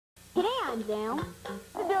on, Zoom.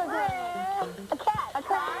 A cat. A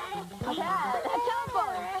cat. A cat. A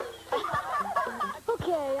chalkboard.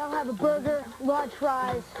 Okay, I'll have a burger, large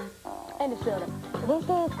fries, and a soda. This is,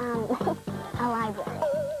 a library.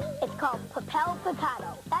 It's called Papel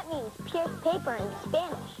Picado. That means pierced paper in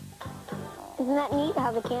Spanish. Isn't that neat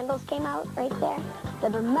how the candles came out right there?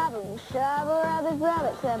 Seven rabbit, rabbit,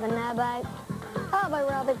 rabbit, seven rabbit. Oh, my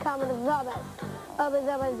rabbit, come with rabbit. Rabbit,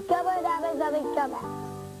 rabbit, rabbit, rabbit, rabbit, rabbit.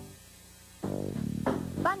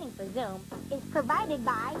 Funding for Zoom is provided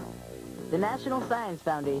by The National Science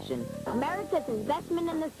Foundation. America's Investment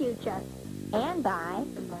in the Future, and by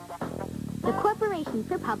the Corporation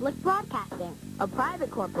for Public Broadcasting, A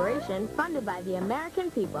private corporation funded by the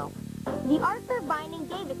American people. the Arthur Vining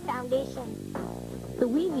Davis Foundation, The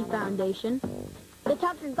Wheezy Foundation. the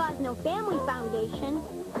Tucker Gosnell Family Foundation,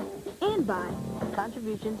 And by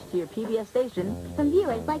contributions to your PBS station. from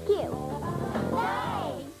viewers like you.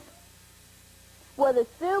 Thanks! We're the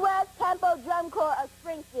Suez Tempo Drum Corps of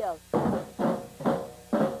Springfield.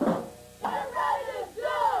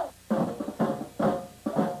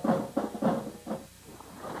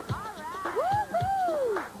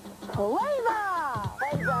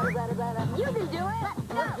 You can do it.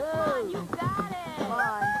 Let's go. Come on, you got it. Come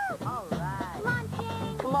on. All right. Come on,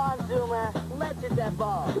 King. Come on, Zoomer. Let's hit that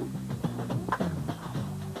ball.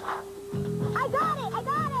 I got it. I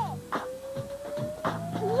got it.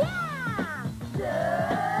 Yeah.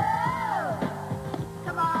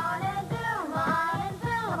 Come on and zoom, come on and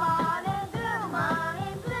zoom, come on and zoom, come on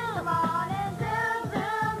and zoom, come on and zoom,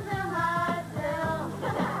 zoom, zoom, zoom.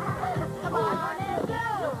 Come on and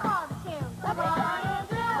zoom. Call the tune. Come on and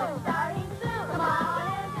zoom. Starting soon. Come on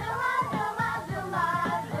and zoom, zoom, zoom,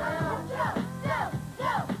 zoom. Zoom,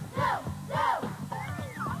 zoom, zoom, zoom, zoom.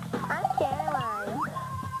 I'm Caroline.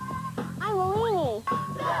 I'm Lainey.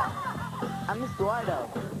 I'm Eduardo.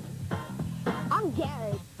 I'm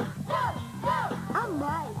Jared. I'm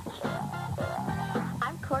Mike.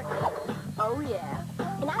 I'm Courtney. Oh, yeah.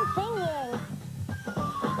 And I'm singing.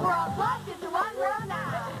 We're all plugged into one room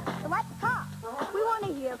now. So let's talk. We want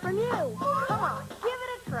to hear from you. Come on, give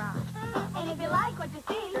it a try. And if you like what you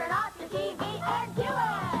see, turn off your TV and do it.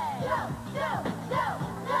 Do.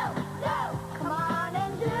 Come on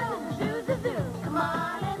and zoom. Zoom. Come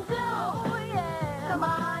on and zoom. Oh, yeah. Come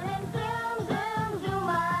on and zoom. Zoom, zoom.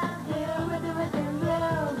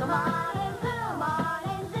 Come on and zoom. Come on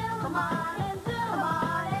and zoom. Come on and zoom. Come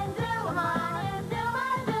on and zoom. Come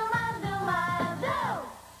on and zoom.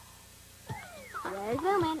 We're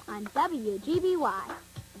zooming on WGBY.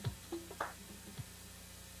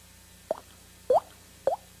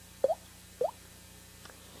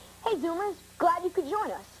 Hey, Zoomers. Glad you could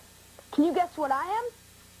join us. Can you guess what I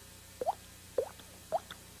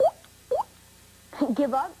am?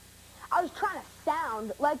 Give up? I was trying to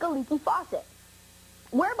sound like a leaky faucet.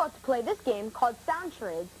 We're about to play this game called Sound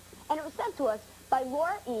Charades, and it was sent to us by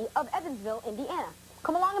Laura E. of Evansville, Indiana.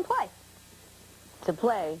 Come along and play. To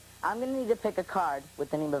play, I'm going to need to pick a card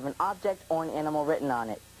with the name of an object or an animal written on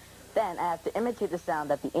it. Then I have to imitate the sound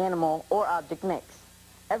that the animal or object makes.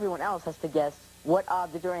 Everyone else has to guess what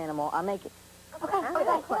object or animal I'm making. Okay,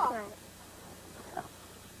 cool.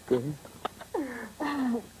 Good.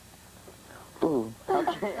 Ooh,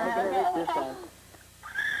 okay, I'm going to make this one.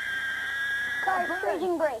 Card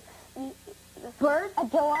freezing breaks. Bird? A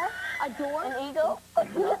door. A door? An eagle.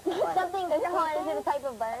 Something. Is it a type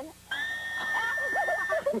of bird?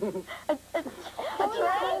 A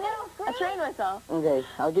train? A train whistle. Okay,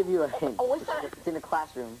 I'll give you a hint. A whistle? It's in a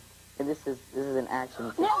classroom, and this is an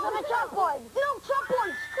action. Nails on a chalkboard.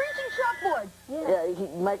 Chalkboard. Screeching chalkboard.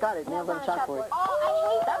 Yeah, Mike got it. Nails on a chalkboard. Oh, I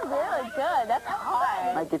hate that. Really good. That's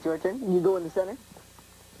hard. Mike, it's your turn. You go in the center.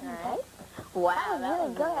 All right. Wow, that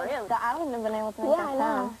was really good. I wouldn't have been able to make that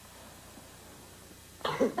sound.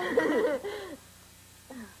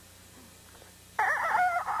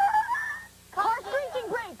 Car screeching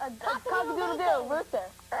brakes. Cock-a-doodle-doo. Rooster.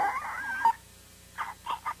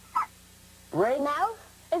 Break. Mouse?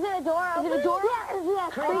 Is it a door? Is it a door?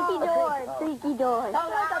 Yes. Creaky. Creaky door. Creaky door. Oh,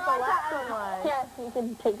 that's the last one. Yes, you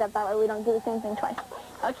can take that way. We don't do the same thing twice.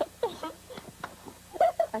 Okay.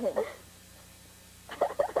 Okay.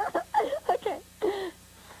 Okay.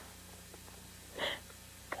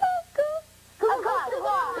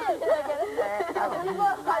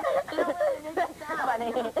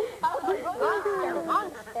 Funny.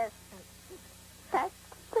 Monster. Okay.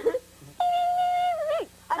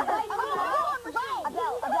 A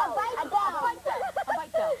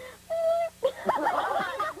bike bell.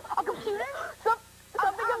 A computer?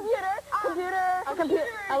 Something computer.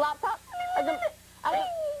 A laptop?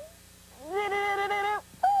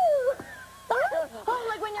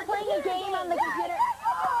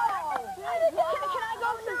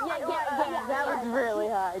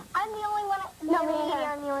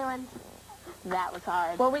 that was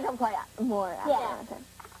hard. Well, we can play more after. Yeah.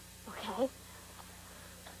 Okay.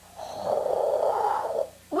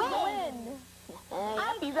 Win.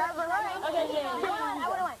 You guys are right. Okay, yeah. I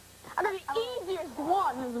would have won. I'm going to be easiest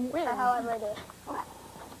one is win. However it is.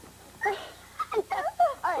 Okay.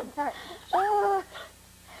 All right.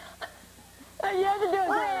 You have to do it.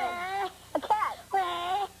 A cat. A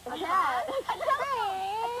cat.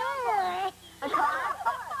 A car.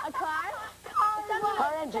 A car.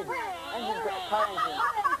 Car engine. Engine brake. Car engine.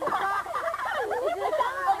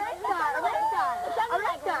 A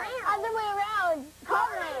red car. Other way around. Car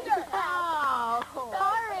race. Oh.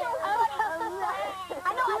 Car race. I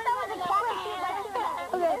know, I thought it was a cat.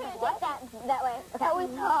 Okay, what? That way. That was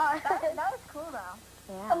hard. That was cool, though.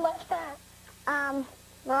 Yeah. What's that? A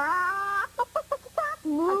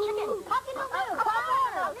chicken.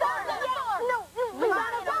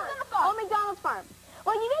 Oh, McDonald's farm.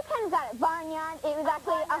 Well, you guys kind of got it. Barnyard. It was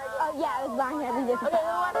actually, yeah, it was barnyard. We just. Okay, we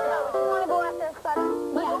want to go. You want to go after Sutter?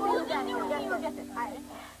 Yeah, we guessed it. All right.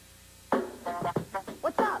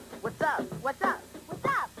 What's up? What's up? What's up? What's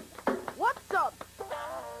up? What's up?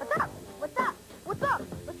 What's up? What's up? What's up?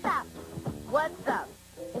 What's up? What's up?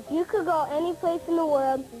 If you could go any place in the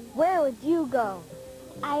world, where would you go?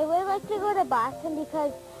 I would like to go to Boston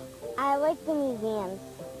because I like the museums.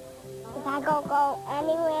 If I could go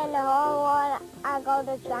anywhere in the whole world, I'd go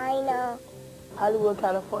to China. Hollywood,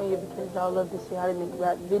 California, because I love to see how they make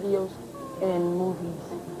rap videos and movies.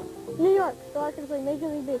 New York, so I can play Major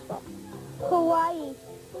League Baseball. Hawaii,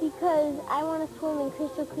 because I want to swim in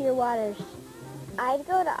crystal clear waters. I'd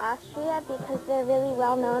go to Austria because they're really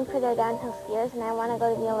well known for their downhill skiers, and I want to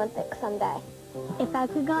go to the Olympics someday. If I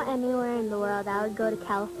could go anywhere in the world, I would go to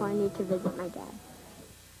California to visit my dad.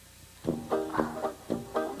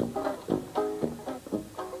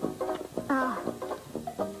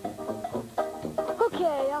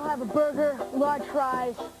 Okay, I'll have a burger, large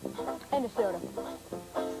fries, and a soda.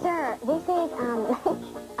 Sir, this is,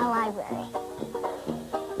 a library.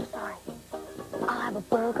 Sorry. I'll have a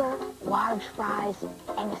burger, large fries,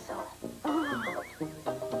 and a soda.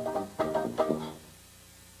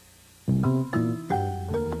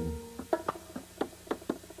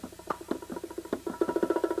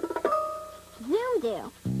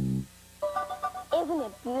 Do. Isn't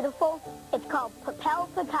it beautiful? It's called Papel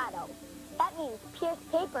Picado. That means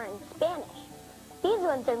pierced paper in Spanish. These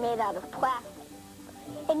ones are made out of plastic.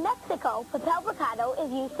 In Mexico, Papel Picado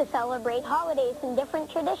is used to celebrate holidays and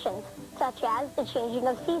different traditions, such as the changing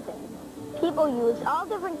of seasons. People use all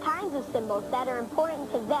different kinds of symbols that are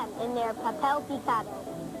important to them in their Papel Picado.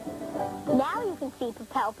 Now you can see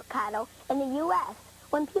Papel Picado in the U.S.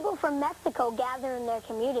 when people from Mexico gather in their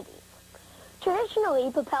communities.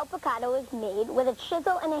 Traditionally, Papel Picado is made with a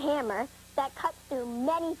chisel and a hammer that cuts through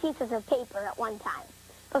many pieces of paper at one time.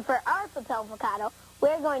 But for our Papel Picado,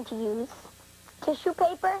 we're going to use tissue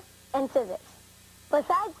paper and scissors.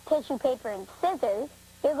 Besides tissue paper and scissors,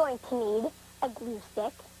 you're going to need a glue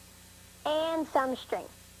stick and some string.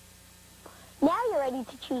 Now you're ready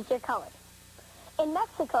to choose your colors. In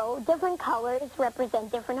Mexico, different colors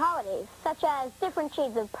represent different holidays, such as different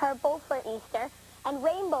shades of purple for Easter and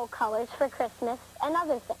rainbow colors for Christmas and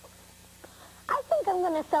other things. I think I'm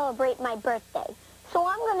going to celebrate my birthday, so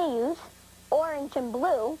I'm going to use orange and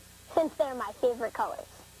blue since they're my favorite colors.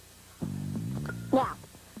 Now,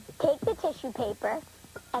 take the tissue paper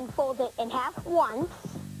and fold it in half once,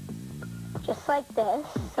 just like this,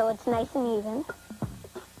 so it's nice and even.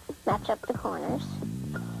 Match up the corners.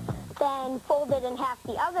 Then fold it in half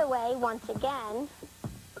the other way once again.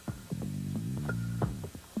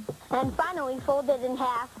 And finally, fold it in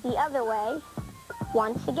half the other way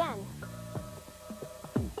once again.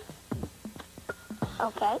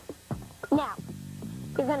 Okay. Now,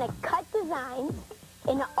 you're going to cut designs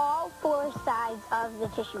in all four sides of the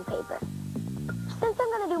tissue paper. Since I'm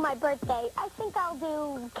going to do my birthday, I think I'll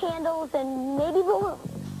do candles and maybe balloons.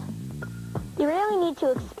 You really need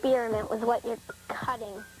to experiment with what you're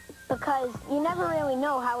cutting because you never really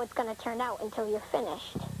know how it's going to turn out until you're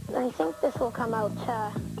finished. I think this will come out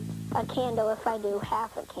to a candle if I do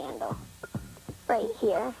half a candle right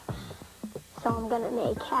here. So I'm going to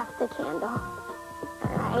make half the candle.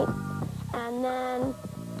 Alright. And then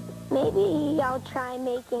maybe I'll try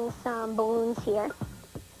making some balloons here.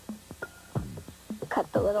 Cut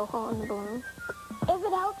the little hole in the balloon. If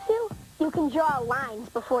it helps you, you can draw lines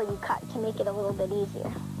before you cut to make it a little bit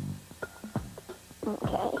easier.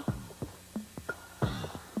 Okay.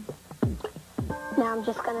 Now I'm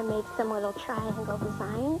just going to make some little triangle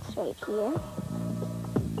designs right here.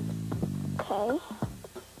 Okay.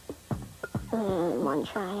 And one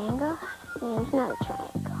triangle and another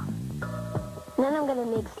triangle. And then I'm going to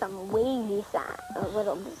make some wavy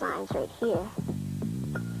little designs right here.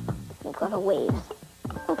 Make little waves.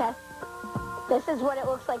 Okay. This is what it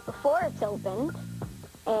looks like before it's opened.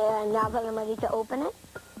 And now that I'm ready to open it,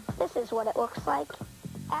 this is what it looks like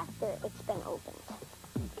after it's been opened.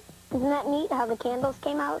 Isn't that neat how the candles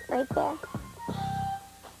came out right there?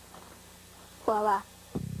 Voila.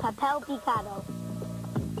 Papel Picado.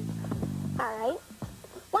 Alright.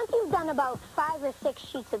 Once you've done about 5 or 6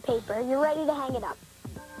 sheets of paper, you're ready to hang it up.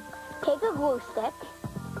 Take a glue stick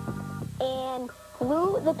and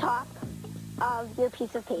glue the top of your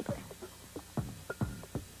piece of paper.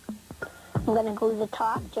 I'm going to glue the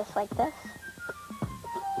top just like this.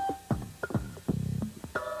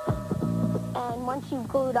 And once you've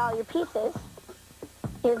glued all your pieces,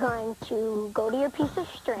 you're going to go to your piece of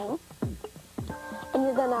string and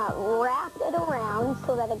you're going to wrap it around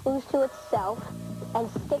so that it glues to itself and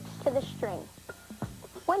sticks to the string.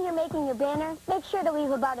 When you're making your banner, make sure to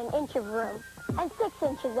leave about 1 inch of room and 6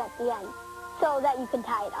 inches at the end so that you can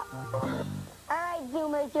tie it up. All right,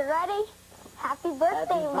 Zoomers, you ready? Happy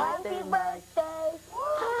birthday, Happy birthday. Happy birthday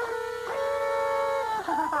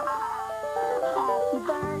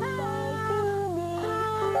to me.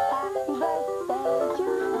 Happy birthday to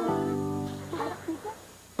me.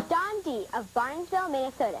 Don D. of Barnesville,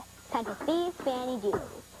 Minnesota, sent us these Fannee Doolee.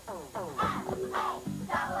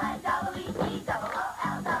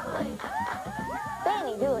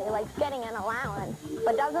 Fannee Doolee likes getting an allowance,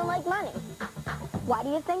 but doesn't like money. Why do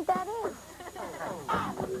you think that is?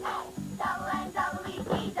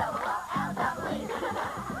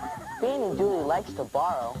 Fannee Doolee likes to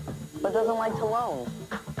borrow, but doesn't like to loan.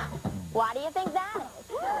 Why do you think that is?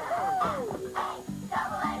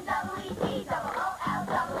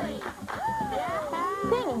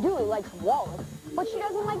 Fannee Doolee likes wallets, but she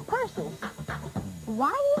doesn't like purses.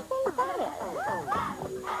 Why do you think that is?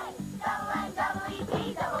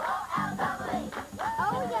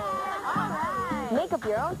 Oh, yeah. All right. Make up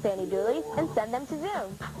your own Fannee Dooleys and send them to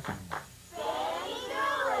Zoom.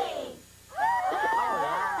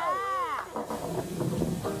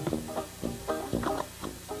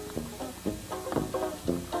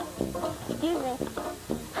 Excuse me.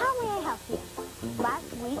 How may I help you?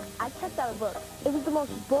 Last week, I checked out a book. It was the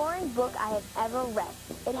most boring book I have ever read.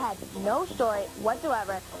 It had no story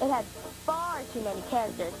whatsoever. It had far too many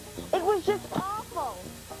characters. It was just awful.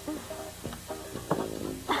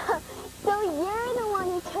 So you're the one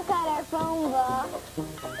who took out our phone book.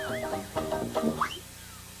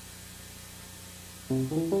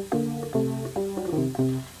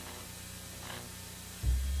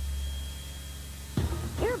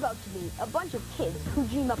 You're about to meet a bunch of kids who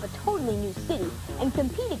dream up a totally new city and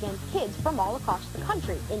compete against kids from all across the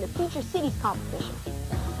country in the Future Cities competition.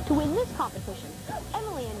 To win this competition,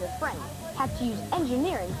 Emily and her friends have to use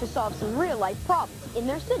engineering to solve some real-life problems in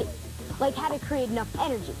their city, like how to create enough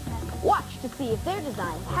energy. Watch to see if their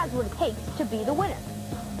design has what it takes to be the winner.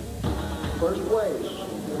 First place,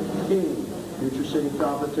 King, Future City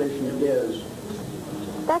competition is...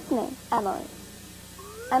 That's me, Emily.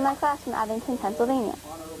 I'm my class from Abington, Pennsylvania.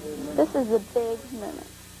 This is the big moment.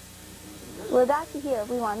 We're about to hear if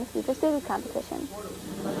we won the Future Cities competition.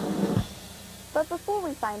 But before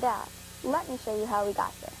we find out, let me show you how we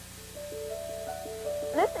got there.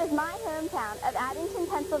 This is my hometown of Abington,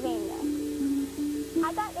 Pennsylvania.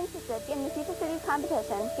 I got interested in the Future Cities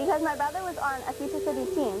competition because my brother was on a Future Cities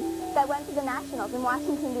team that went to the Nationals in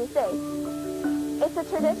Washington, D.C. It's a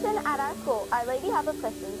tradition at our school, Our Lady Help of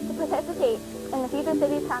Christians, to participate in the Future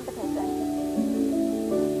Cities competition.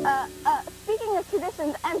 Speaking of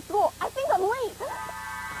traditions and school, I think I'm late.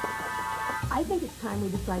 I think it's time we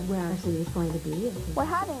decide where our city is going to be. We're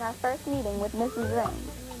having our first meeting with Mrs. Ring.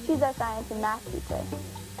 She's our science and math teacher.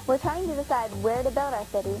 We're trying to decide where to build our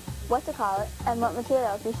city, what to call it, and what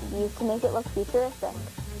materials we should use to make it look futuristic.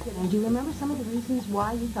 And do you remember some of the reasons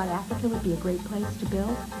why you thought Africa would be a great place to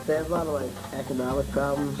build? They have a lot of, economic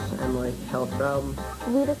problems and, health problems.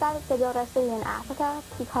 We decided to build our city in Africa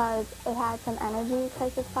because it had some energy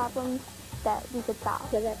crisis problems that we could solve.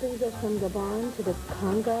 So that brings us from Gabon to the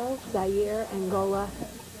Congo, Zaire, Angola,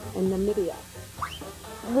 and Namibia.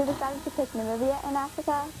 We decided to pick Namibia in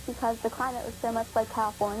Africa because the climate was so much like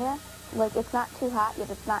California. It's not too hot, yet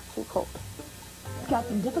it's not too cold. It's got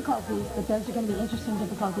some difficulties, but those are going to be interesting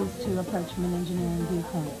difficulties to approach from an engineering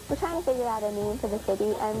viewpoint. We're trying to figure out a name for the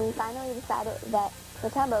city, and we finally decided that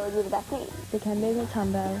Mutombo would be the best name. Dikembe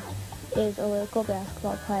Mutombo is a local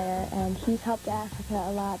basketball player, and he's helped Africa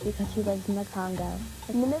a lot because he lives in the Congo.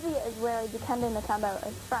 Namibia is where Dikembe Mutombo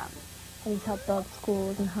is from. And he's helped build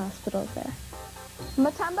schools and hospitals there.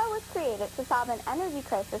 Mutombo was created to solve an energy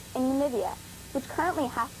crisis in Namibia. which currently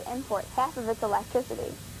has to import half of its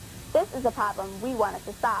electricity. This is a problem we wanted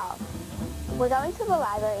to solve. We're going to the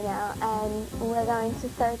library now, and we're going to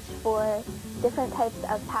search for different types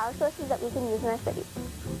of power sources that we can use in our city.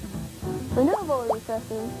 Renewable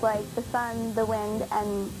resources like the sun, the wind,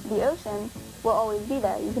 and the ocean will always be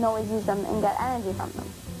there. You can always use them and get energy from them.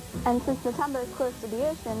 And since Matumba is close to the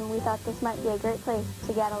ocean, we thought this might be a great place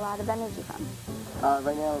to get a lot of energy from.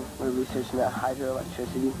 Right now, we're researching about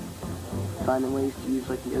hydroelectricity, finding ways to use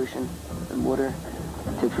like the ocean and water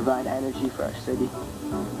to provide energy for our city.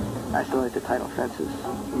 I still like the tidal fences.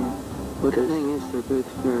 Yeah. But the thing is, they're both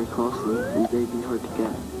very costly and they'd be hard to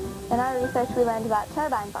get. In our research, we learned about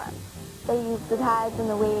turbine farms. They use the tides and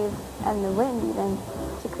the waves and the wind even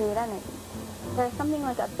to create energy. There's something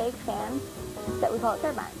like a big fan that we call a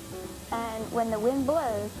turbine. And when the wind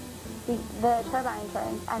blows, the turbine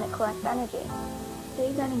turns and it collects energy.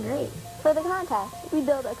 Big and great. For the contest, we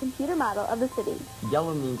build a computer model of the city.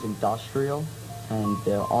 Yellow means industrial, and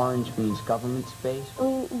the orange means government space.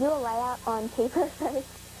 We do a layout on paper first,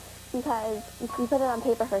 because if we put it on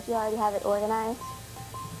paper first, you already have it organized.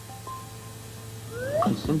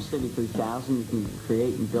 In SimCity 3000, you can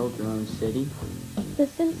create and build your own city. The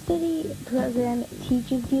SimCity program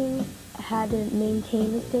teaches you how to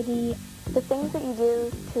maintain the city. The things that you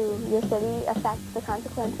do to your city affect the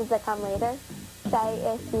consequences that come later. Say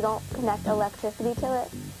if you don't connect electricity to it,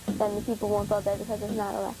 then the people won't go there because there's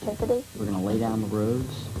not electricity. We're going to lay down the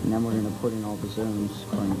roads, and then we're going to put in all the zones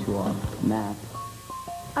according to our map.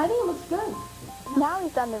 I think it looks good. Now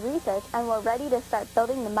we've done the research, and we're ready to start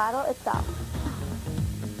building the model itself.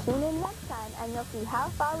 Tune in next time, and you'll see how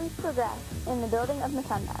far we've progressed in the building of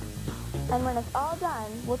Matumba. And when it's all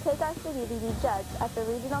done, we'll take our city to be judged at the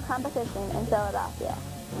regional competition in Philadelphia.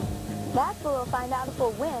 That's where we'll find out if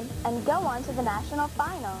we'll win and go on to the national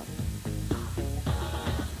finals.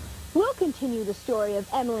 We'll continue the story of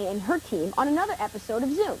Emily and her team on another episode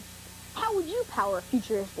of Zoom. How would you power a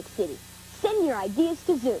futuristic city? Send your ideas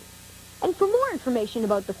to Zoom. And for more information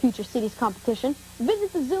about the Future Cities competition,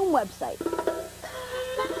 visit the Zoom website.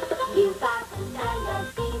 You've got to send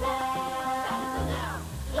us email.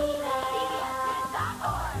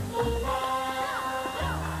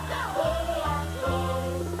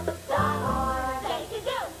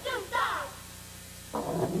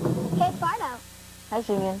 Hey, Farno. Hi,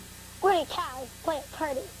 Zinger. What do cows play at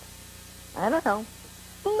parties? I don't know.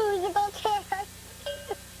 Musical chairs.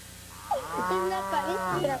 Isn't that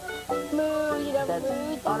funny? That's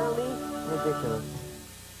utterly ridiculous.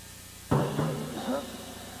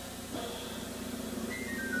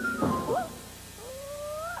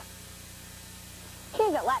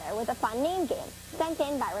 Here's a letter with a fun name game, sent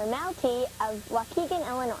in by Ramel T. of Waukegan,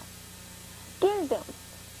 Illinois. Dear Zoom,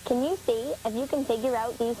 can you see if you can figure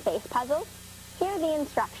out these face puzzles? Here are the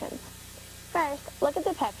instructions. First, look at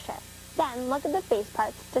the picture. Then, look at the face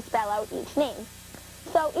parts to spell out each name.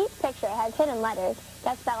 So, each picture has hidden letters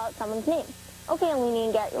that spell out someone's name. Okay,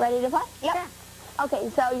 Alini, get ready to play? Yep. Sure. Okay,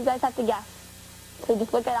 so you guys have to guess. So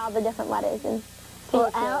just look at all the different letters and see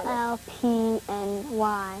what's L, L, P, and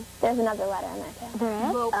Y. There's another letter in there, too. There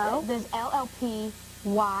is? Well, O? There's L, L, P,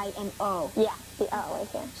 Y, and O. Yeah, the O right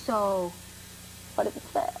here. So, What does it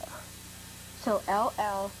say? so L,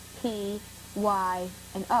 L, P, Y,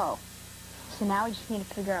 and O. So now we just need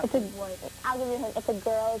to figure out It's a, what it is. I'll give you a hint. It's a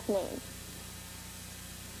girl's name.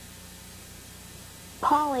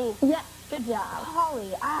 Polly. Yes, good job.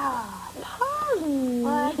 Polly. Ah, Polly.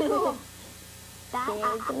 Cool. That,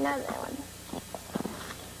 Here's another one.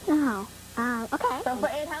 no. Okay. So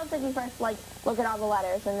it helps if you first, like, look at all the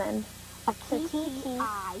letters and then... A T, T,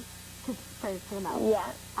 I, for the mouth.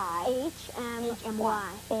 Yeah. I. H, M,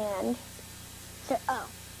 Y. And... So, O.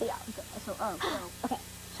 Yeah, so O. Okay.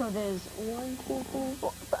 So there's 1, 2, 3,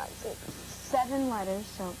 4, 5, 6, 7 letters.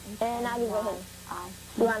 So And I'll give you a hint. I.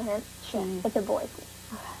 You want a hint? Sure. It's a boy.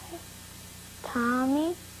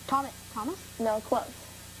 Tommy. Thomas. No, close.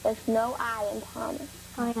 There's no I in Thomas.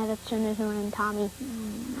 Oh yeah, that's true. There's one in Tommy.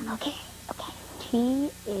 Okay.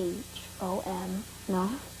 T-H-O-M. No.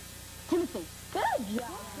 Timothy. Good job.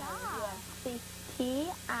 See,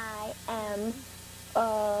 Timothy.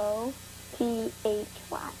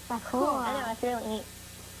 That's cool. I know, it's really neat.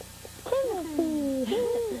 Timothy.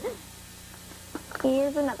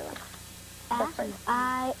 Here's another one.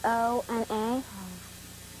 F-I-O-N-A.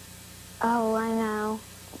 Oh, I know.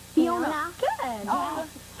 Fiona. Good. Oh,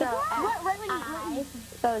 So, right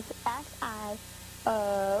it's F-I-O-N-A.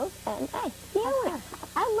 Fiona.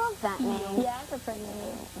 I love that name. Yeah, it's a pretty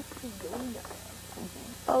name.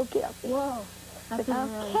 Okay. Whoa. Okay.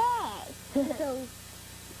 So,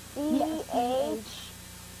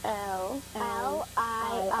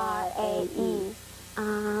 C-H-L-L-I-R-A-E.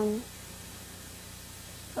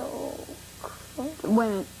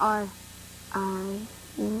 Wait,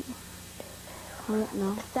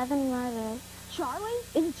 no. 7 letters. Charlie?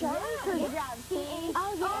 Is it Charlie? Yeah.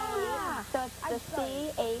 Oh, yeah. So it's the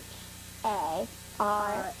C-H-A-R-L-I-E.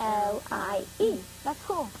 That's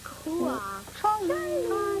cool. Cool. Charlie.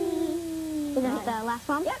 Is that the last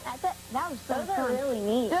one? Yep, that's it. That was so Those fun. are really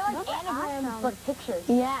neat. They're like Those are anagrams, awesome. but pictures.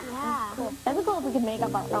 Yeah. Cool. That'd be cool if we could make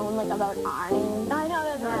up our own, like, about Arnie. I know,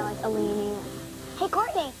 that's Yeah, like Alini. Hey,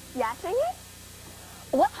 Courtney. Yeah, Zinger?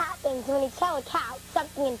 What happens when you tell a cow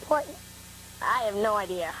something important? I have no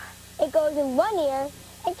idea. It goes in one ear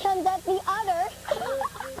and comes out the other.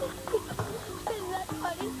 Isn't that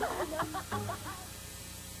funny?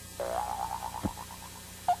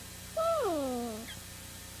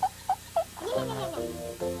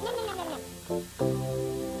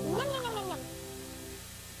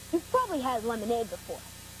 You've probably had lemonade before,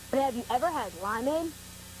 but have you ever had limeade?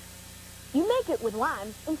 You make it with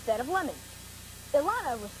limes instead of lemons.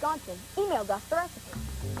 Ilana of Wisconsin emailed us the recipe.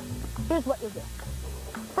 Here's what you'll do.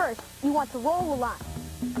 First, you want to roll the lime.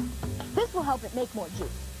 This will help it make more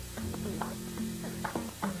juice.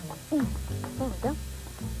 There we go.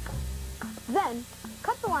 Then,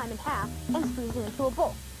 cut the lime in half and squeeze it into a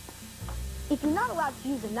bowl. If you're not allowed to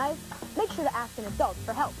use a knife, make sure to ask an adult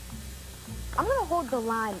for help. I'm going to hold the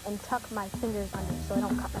lime and tuck my fingers under so I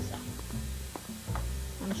don't cut myself.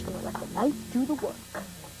 I'm just going to let the knife do the work.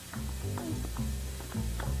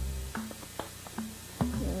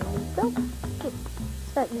 There we go. Good.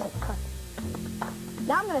 Start using the cut.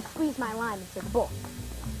 Now I'm going to squeeze my lime into the bowl.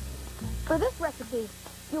 For this recipe,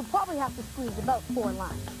 you'll probably have to squeeze about 4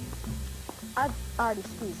 limes. I've already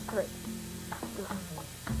squeezed 3.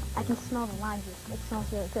 I can smell the lime juice. It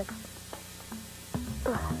smells really good.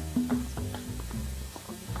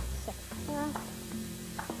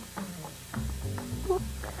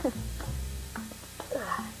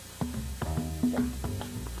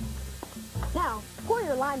 Now, pour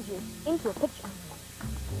your lime juice into a pitcher.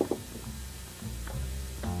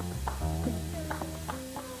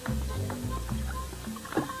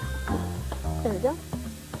 There we go.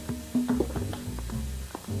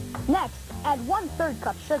 Next, add 1/3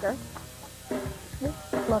 cup sugar.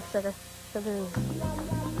 Love sugar. Sugar is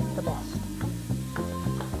the best.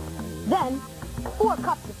 Then, 4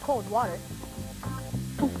 cups of cold water.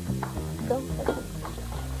 Go.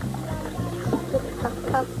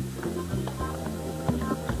 Cup.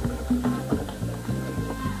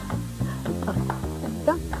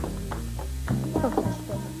 Go.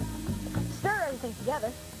 Stir everything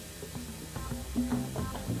together.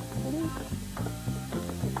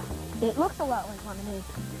 It looks a lot like lemonade,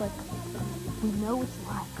 but we know it's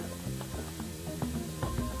lime.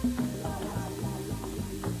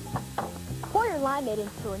 Pour your limeade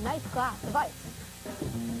into a nice glass of ice.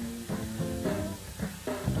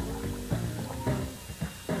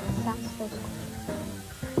 Sounds so good.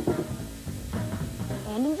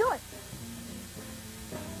 And enjoy.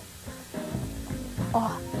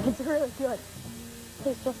 Oh, it's really good.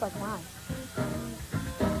 Tastes just like lime.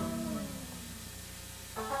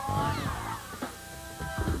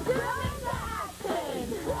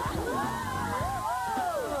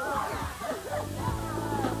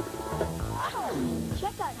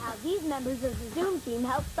 Check out how these members of the Zoom team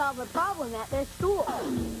help solve a problem at their school.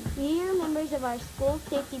 We are members of our school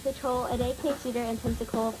safety patrol at AK Cedar in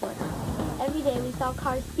Pensacola, Florida. Every day we saw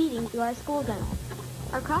cars speeding through our school zone.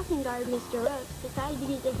 Our crossing guard, Mr. Rose, decided to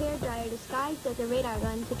use a hairdryer disguised as a radar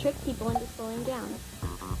gun to trick people into slowing down.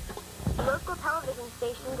 The local television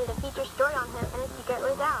station did a feature story on him, and his secret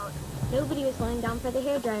was out. Nobody was slowing down for the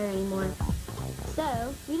hairdryer anymore.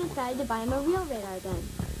 So, we decided to buy him a real radar gun.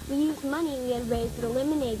 We used money we had raised at a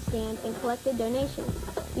lemonade stand and collected donations.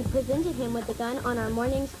 We presented him with the gun on our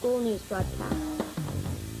morning school news broadcast.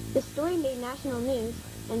 The story made national news,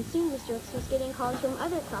 and soon Mr. Rooks was getting calls from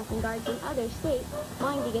other crossing guards in other states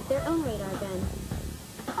wanting to get their own radar gun.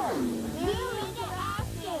 Zoom into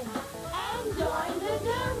action and join the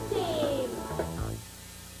Zoom team.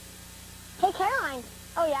 Hey, Caroline.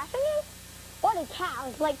 Oh, yeah, Fannee? What do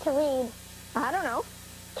cows like to read? I don't know.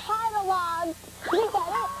 Catalogs. You got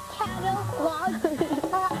it? Catalogs.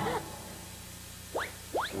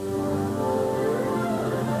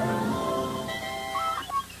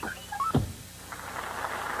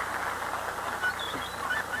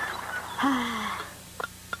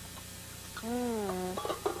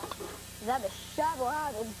 That a shovel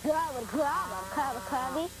out of grubber,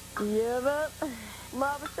 crabby. Yeah, but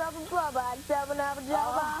mother shovel blubber, shovel never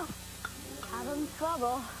jabber. Having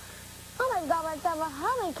trouble. Oh my God,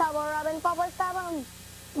 honey trouble, Robin, bubble, seven.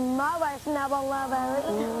 Mother snubble, lover.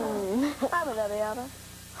 I'm another other.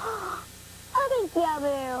 I think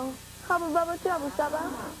you. Hubba bubba chubba chubba.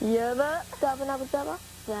 Yubba. Stubba nubba chubba.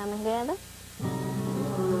 Slam together.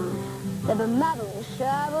 Stubba mubba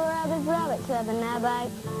shabba rabbit rabbit. Stubba nubba.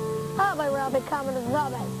 Hubba rabbit coming to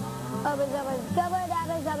zubba. Hubba zubba zubba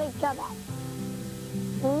dabba zubba chubba.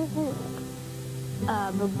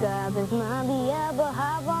 Abba gubba mubby abba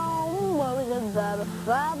hubba. What was a bubba?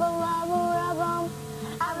 Hubba lubba rubba.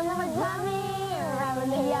 Abba nubba zubby. Rubba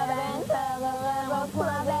the yubba and stubba rubba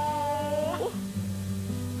flubby.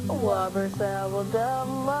 Wubber, sabble, dub,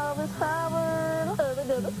 mubbers, hubber, hubba,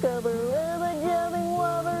 dubba, scubber, rubba, jubbing,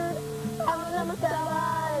 wubber, hubba, dubba, scubber,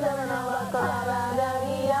 dubba, nubba, clubber,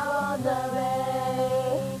 dubby, yellow, dubby.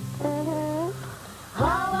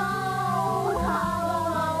 Hubba, hubba,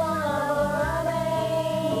 hubba,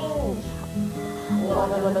 rubbing.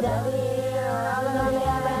 Wubba, dubba, dubby, rubba, dubby,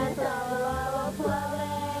 yabba, stubba, rubba,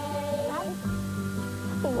 flubbing.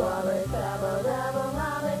 Wubber, sabble, dubba,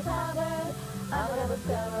 mubbers, hubber, hubba, dubba,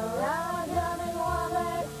 scubber.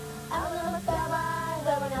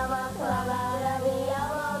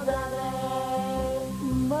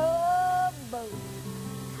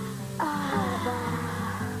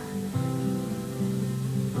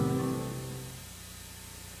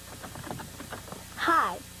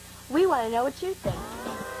 Hi, we want to know what you think.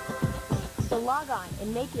 So log on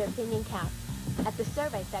and make your opinion count at the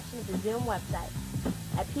survey section of the Zoom website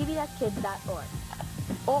at pbskids.org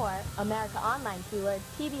or America Online keyword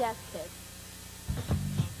PBS Kids.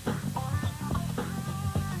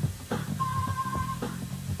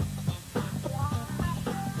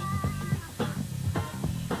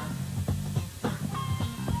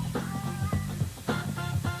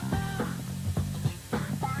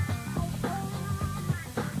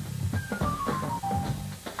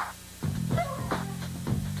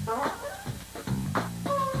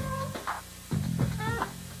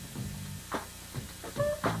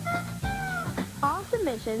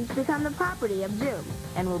 Submissions become the property of Zoom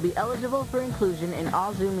and will be eligible for inclusion in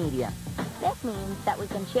all Zoom media. This means that we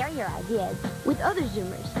can share your ideas with other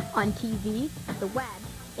Zoomers on TV, the web,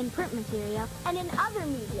 in print material, and in other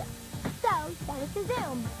media. So, send it to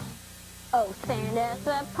Zoom. Oh, send us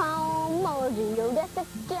a poem, or do your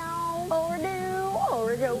decision, or do,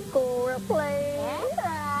 or joke, or a play. And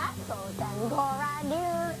that, so send your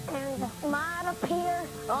idea, and it might appear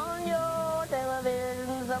on your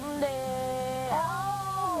television someday.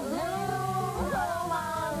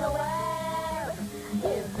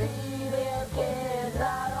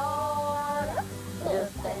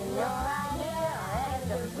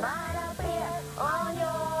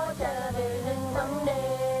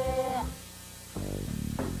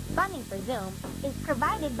 Funding for Zoom is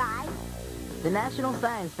provided by the National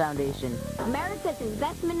Science Foundation, America's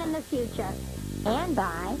Investment in the Future, and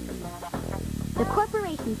by the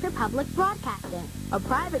Corporation for Public Broadcasting, a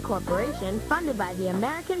private corporation funded by the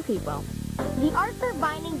American people, the Arthur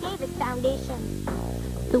Vining Davis Foundation,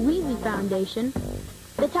 the Wheatley Foundation,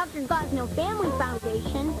 the Tucker Gosnell Family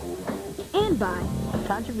Foundation, and by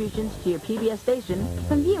contributions to your PBS station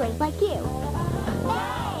from viewers like you.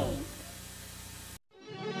 Yay!